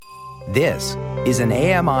This is an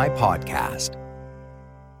AMI podcast.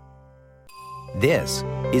 This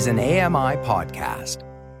is an AMI podcast.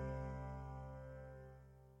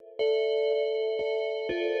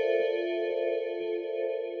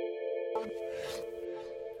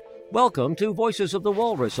 Welcome to Voices of the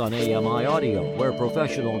Walrus on AMI Audio, where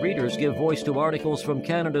professional readers give voice to articles from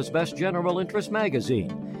Canada's best general interest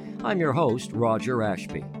magazine. I'm your host, Roger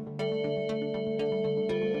Ashby.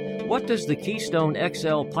 What does the Keystone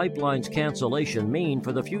XL Pipeline's cancellation mean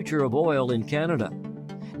for the future of oil in Canada?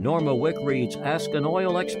 Norma Wick reads Ask an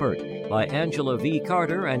Oil Expert by Angela V.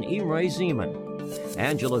 Carter and Imre Zeman.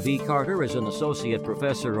 Angela V. Carter is an associate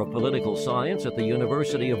professor of political science at the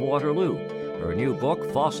University of Waterloo. Her new book,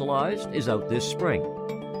 Fossilized, is out this spring.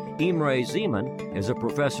 Imre Zeman is a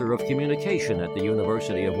professor of communication at the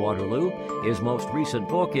University of Waterloo. His most recent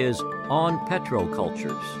book is On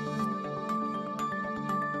Petrocultures.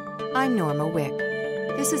 I'm Norma Wick.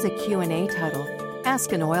 This is a Q&A titled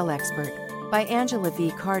Ask an Oil Expert by Angela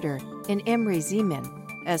V. Carter and Imre Zeman,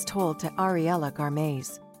 as told to Ariella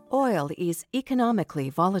Garmez. Oil is economically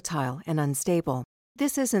volatile and unstable.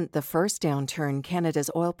 This isn't the first downturn Canada's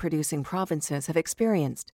oil-producing provinces have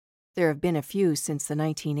experienced. There have been a few since the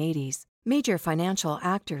 1980s. Major financial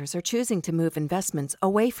actors are choosing to move investments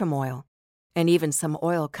away from oil, and even some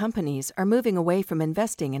oil companies are moving away from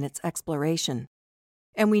investing in its exploration.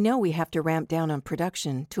 And we know we have to ramp down on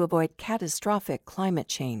production to avoid catastrophic climate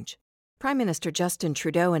change. Prime Minister Justin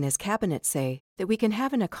Trudeau and his cabinet say that we can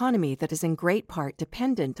have an economy that is in great part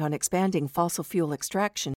dependent on expanding fossil fuel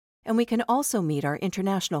extraction, and we can also meet our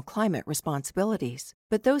international climate responsibilities.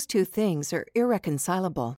 But those two things are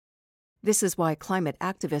irreconcilable. This is why climate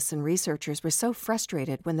activists and researchers were so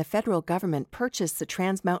frustrated when the federal government purchased the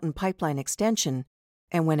Trans Mountain Pipeline extension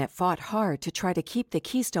and when it fought hard to try to keep the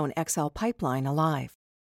Keystone XL pipeline alive.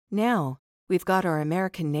 Now, we've got our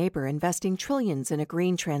American neighbor investing trillions in a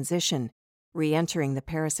green transition, re-entering the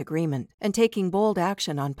Paris Agreement, and taking bold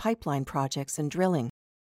action on pipeline projects and drilling.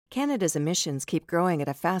 Canada's emissions keep growing at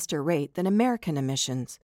a faster rate than American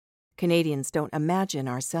emissions. Canadians don't imagine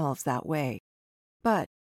ourselves that way. But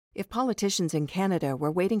if politicians in Canada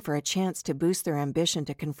were waiting for a chance to boost their ambition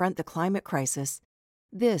to confront the climate crisis,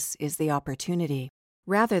 this is the opportunity.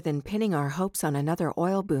 Rather than pinning our hopes on another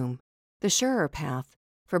oil boom, the surer path,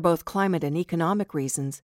 for both climate and economic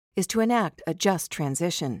reasons, is to enact a just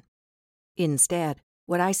transition. Instead,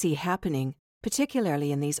 what I see happening,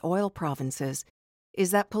 particularly in these oil provinces,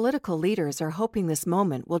 is that political leaders are hoping this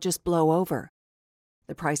moment will just blow over.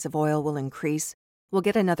 The price of oil will increase, we'll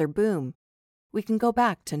get another boom, we can go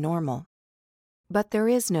back to normal. But there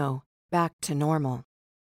is no back to normal.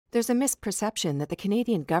 There's a misperception that the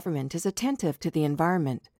Canadian government is attentive to the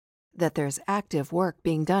environment, that there's active work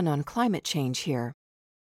being done on climate change here.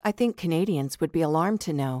 I think Canadians would be alarmed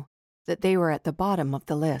to know that they were at the bottom of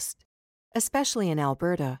the list. Especially in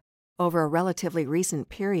Alberta, over a relatively recent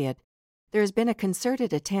period, there has been a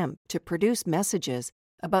concerted attempt to produce messages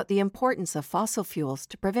about the importance of fossil fuels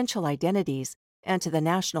to provincial identities and to the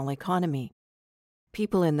national economy.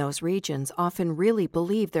 People in those regions often really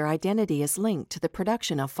believe their identity is linked to the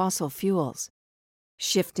production of fossil fuels.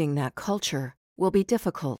 Shifting that culture will be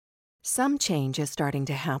difficult. Some change is starting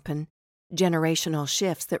to happen. Generational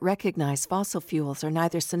shifts that recognize fossil fuels are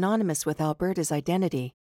neither synonymous with Alberta's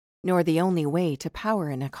identity, nor the only way to power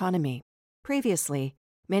an economy. Previously,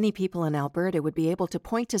 many people in Alberta would be able to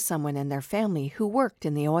point to someone in their family who worked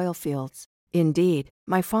in the oil fields. Indeed,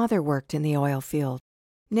 my father worked in the oil field.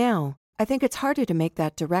 Now, I think it's harder to make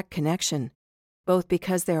that direct connection, both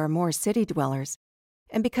because there are more city dwellers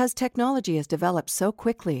and because technology has developed so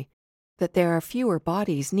quickly that there are fewer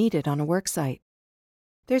bodies needed on a worksite.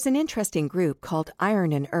 There's an interesting group called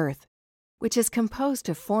Iron and Earth, which is composed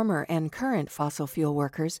of former and current fossil fuel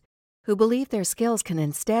workers who believe their skills can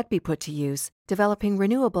instead be put to use developing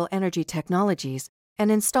renewable energy technologies and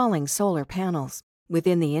installing solar panels.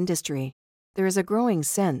 Within the industry, there is a growing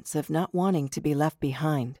sense of not wanting to be left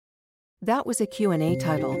behind. That was a Q&A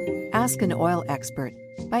titled Ask an Oil Expert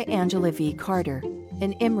by Angela V. Carter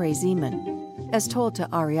and Imre Zeman, as told to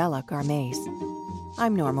Ariella Garmez.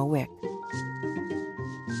 I'm Norma Wick.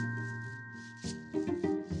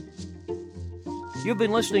 You've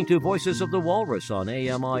been listening to Voices of the Walrus on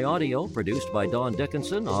AMI Audio, produced by Don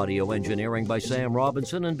Dickinson, audio engineering by Sam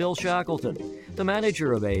Robinson and Bill Shackleton. The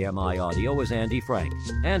manager of AMI Audio is Andy Frank,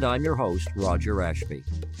 and I'm your host, Roger Ashby.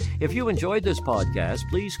 If you enjoyed this podcast,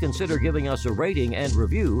 please consider giving us a rating and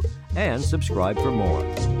review, and subscribe for more.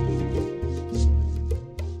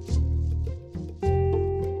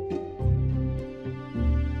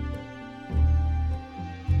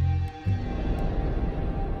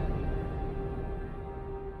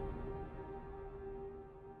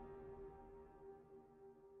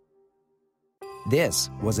 This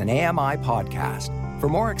was an AMI podcast. For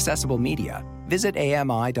more accessible media, visit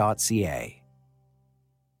AMI.ca.